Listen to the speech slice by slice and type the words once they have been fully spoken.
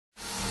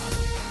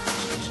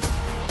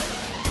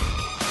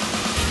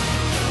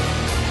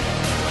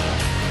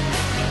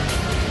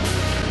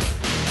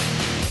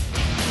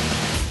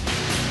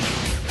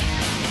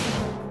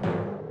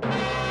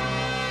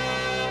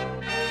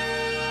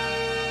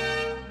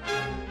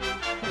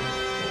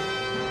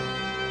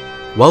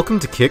Welcome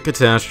to Kit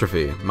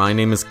Katastrophe. My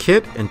name is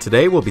Kit, and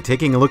today we'll be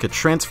taking a look at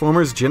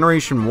Transformers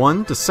Generation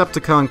 1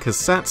 Decepticon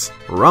cassettes,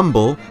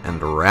 Rumble,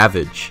 and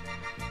Ravage.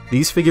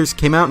 These figures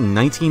came out in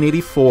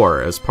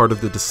 1984 as part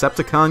of the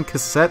Decepticon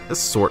cassette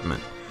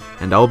assortment,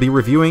 and I'll be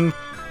reviewing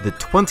the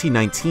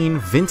 2019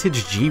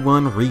 Vintage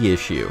G1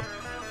 reissue.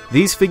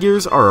 These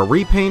figures are a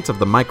repaint of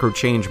the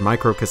Microchange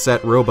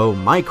Microcassette Robo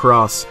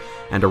Micros,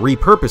 and a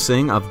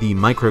repurposing of the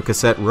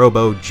Microcassette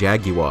Robo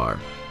Jaguar.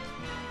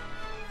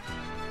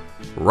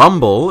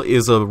 Rumble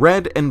is a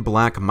red and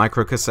black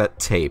microcassette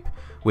tape,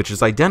 which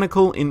is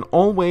identical in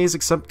all ways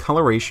except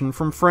coloration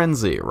from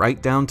Frenzy, right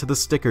down to the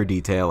sticker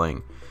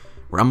detailing.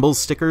 Rumble's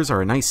stickers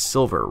are a nice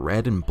silver,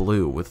 red, and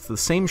blue, with the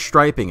same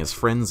striping as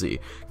Frenzy,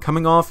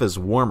 coming off as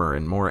warmer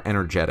and more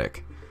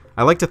energetic.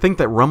 I like to think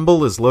that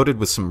Rumble is loaded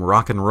with some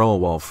rock and roll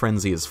while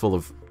Frenzy is full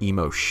of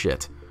emo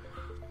shit.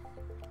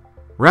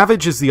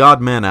 Ravage is the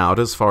odd man out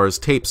as far as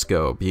tapes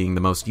go, being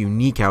the most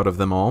unique out of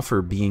them all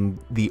for being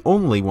the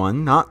only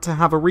one not to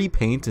have a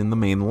repaint in the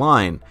main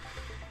line.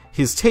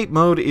 His tape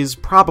mode is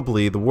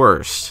probably the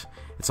worst.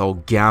 It's all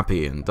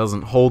gappy and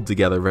doesn't hold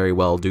together very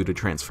well due to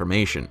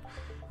transformation.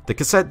 The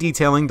cassette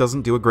detailing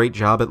doesn't do a great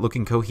job at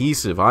looking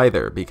cohesive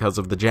either because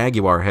of the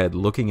Jaguar head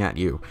looking at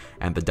you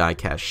and the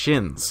die-cast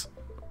shins.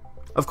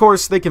 Of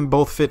course, they can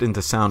both fit into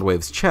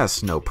Soundwave's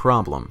chest, no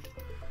problem.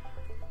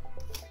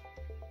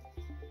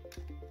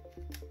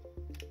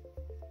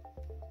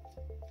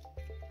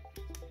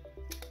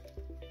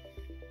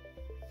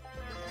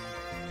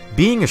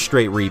 Being a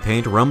straight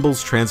repaint,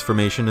 Rumble's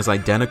transformation is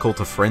identical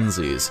to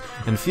Frenzy's,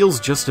 and feels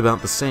just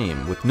about the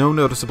same, with no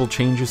noticeable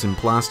changes in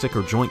plastic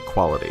or joint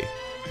quality.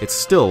 It's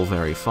still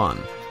very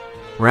fun.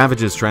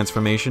 Ravage's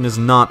transformation is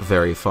not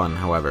very fun,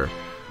 however.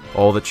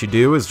 All that you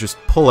do is just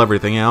pull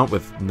everything out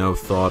with no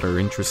thought or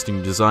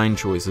interesting design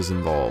choices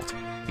involved.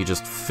 You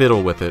just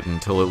fiddle with it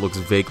until it looks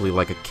vaguely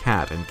like a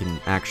cat and can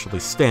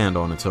actually stand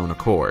on its own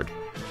accord.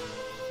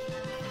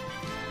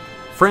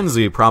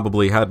 Frenzy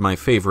probably had my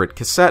favorite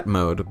cassette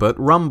mode, but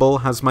Rumble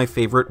has my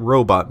favorite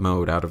robot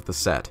mode out of the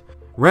set.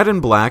 Red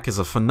and black is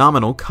a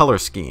phenomenal color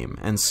scheme,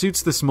 and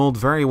suits this mold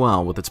very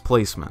well with its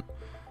placement.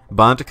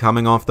 But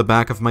coming off the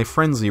back of my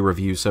Frenzy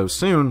review so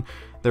soon,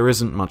 there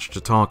isn't much to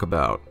talk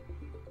about.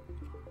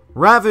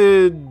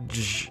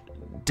 Ravage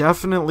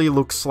definitely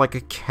looks like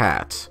a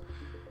cat.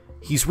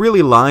 He's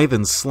really lithe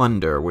and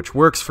slender, which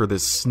works for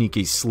this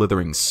sneaky,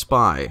 slithering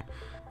spy.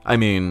 I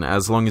mean,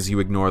 as long as you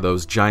ignore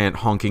those giant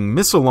honking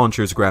missile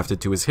launchers grafted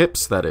to his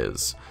hips, that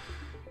is.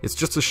 It's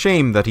just a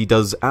shame that he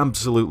does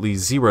absolutely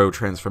zero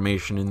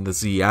transformation in the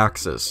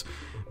Z-axis,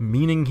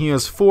 meaning he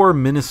has 4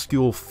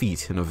 minuscule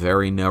feet in a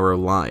very narrow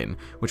line,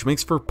 which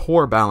makes for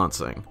poor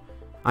balancing.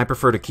 I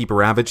prefer to keep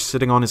Ravage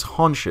sitting on his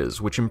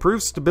haunches, which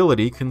improves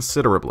stability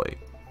considerably.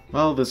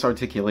 Well, this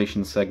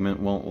articulation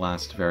segment won't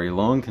last very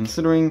long,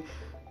 considering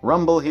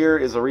Rumble here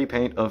is a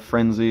repaint of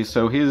Frenzy,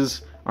 so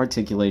his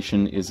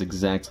articulation is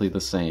exactly the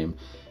same.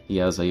 He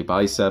has a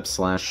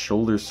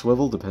bicep/shoulder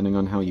swivel, depending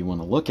on how you want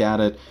to look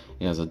at it.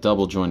 He has a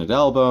double jointed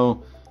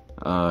elbow.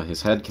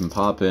 His head can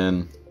pop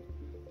in.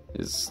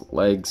 His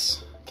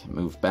legs can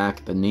move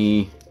back the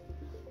knee.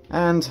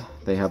 And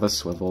they have a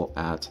swivel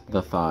at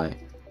the thigh.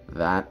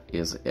 That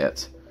is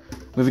it.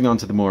 Moving on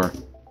to the more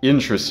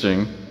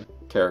interesting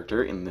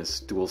character in this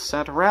dual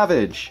set,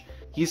 Ravage.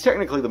 He's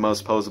technically the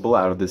most posable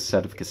out of this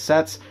set of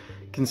cassettes,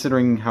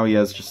 considering how he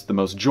has just the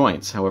most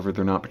joints, however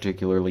they're not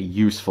particularly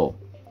useful.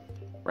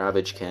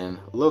 Ravage can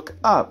look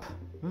up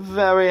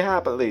very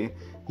happily,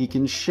 he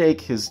can shake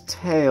his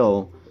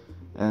tail,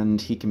 and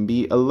he can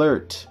be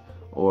alert,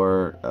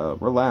 or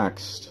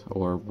relaxed,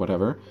 or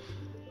whatever.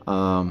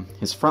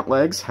 His front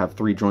legs have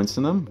 3 joints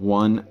in them,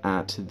 one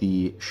at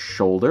the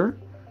shoulder,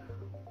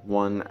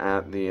 one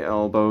at the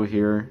elbow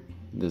here,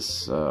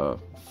 this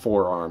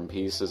forearm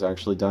piece is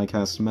actually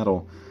die-cast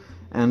metal,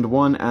 and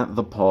one at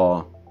the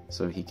paw.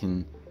 So he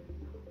can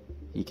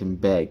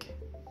beg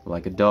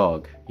like a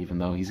dog, even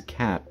though he's a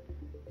cat,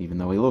 even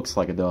though he looks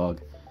like a dog.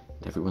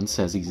 Everyone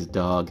says he's a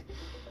dog.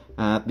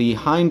 The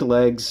hind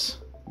legs,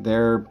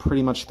 they're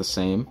pretty much the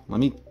same. Let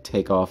me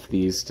take off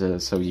these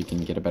so you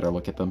can get a better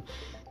look at them.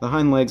 The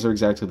hind legs are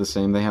exactly the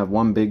same. They have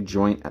one big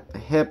joint at the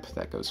hip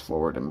that goes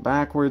forward and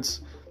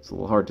backwards. It's a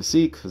little hard to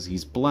see because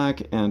he's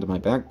black and my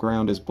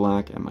background is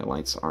black and my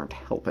lights aren't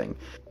helping.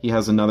 He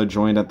has another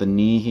joint at the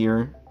knee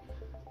here,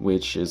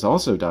 which is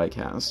also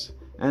die-cast,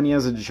 and he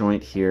has a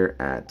joint here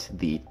at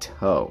the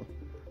toe,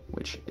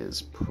 which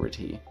is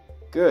pretty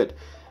good.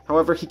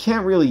 However, he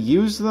can't really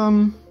use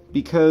them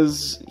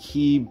because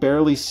he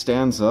barely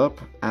stands up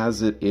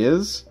as it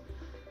is,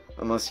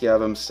 unless you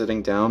have him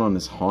sitting down on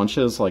his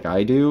haunches like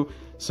I do,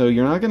 so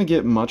you're not going to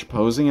get much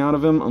posing out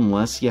of him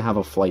unless you have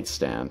a flight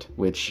stand,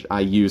 which I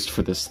used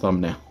for this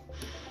thumbnail.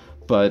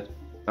 But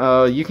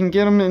you can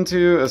get him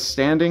into a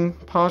standing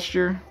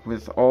posture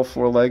with all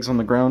 4 legs on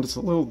the ground. It's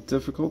a little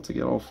difficult to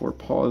get all 4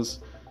 paws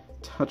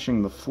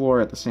touching the floor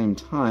at the same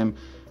time,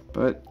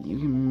 but you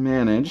can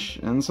manage.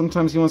 And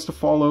sometimes he wants to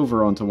fall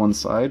over onto one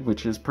side,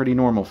 which is pretty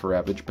normal for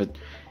Ravage, but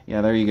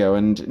yeah, there you go.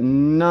 And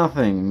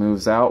nothing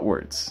moves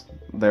outwards.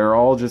 They're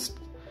all just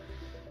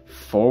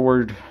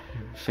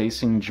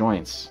forward-facing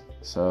joints.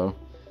 So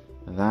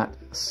that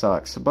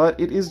sucks. But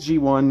it is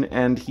G1,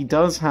 and he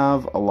does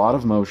have a lot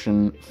of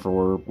motion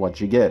for what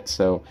you get.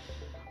 So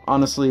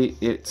honestly,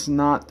 it's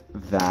not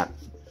that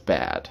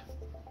bad.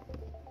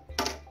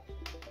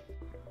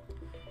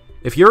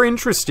 If you're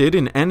interested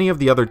in any of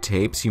the other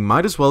tapes, you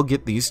might as well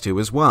get these two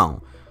as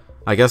well.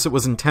 I guess it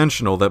was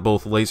intentional that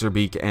both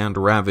Laserbeak and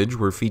Ravage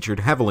were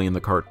featured heavily in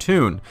the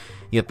cartoon,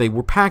 yet they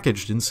were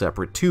packaged in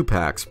separate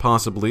 2-packs,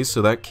 possibly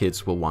so that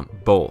kids will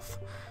want both.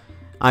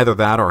 Either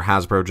that or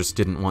Hasbro just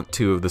didn't want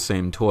two of the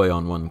same toy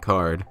on one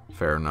card.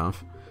 Fair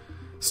enough.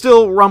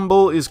 Still,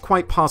 Rumble is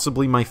quite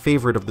possibly my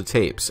favorite of the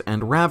tapes,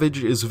 and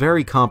Ravage is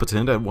very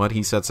competent at what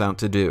he sets out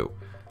to do.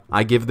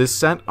 I give this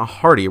set a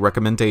hearty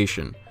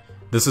recommendation.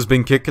 This has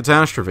been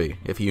Katastrophe.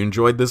 If you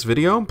enjoyed this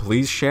video,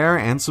 please share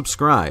and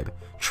subscribe.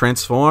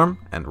 Transform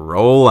and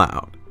roll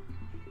out.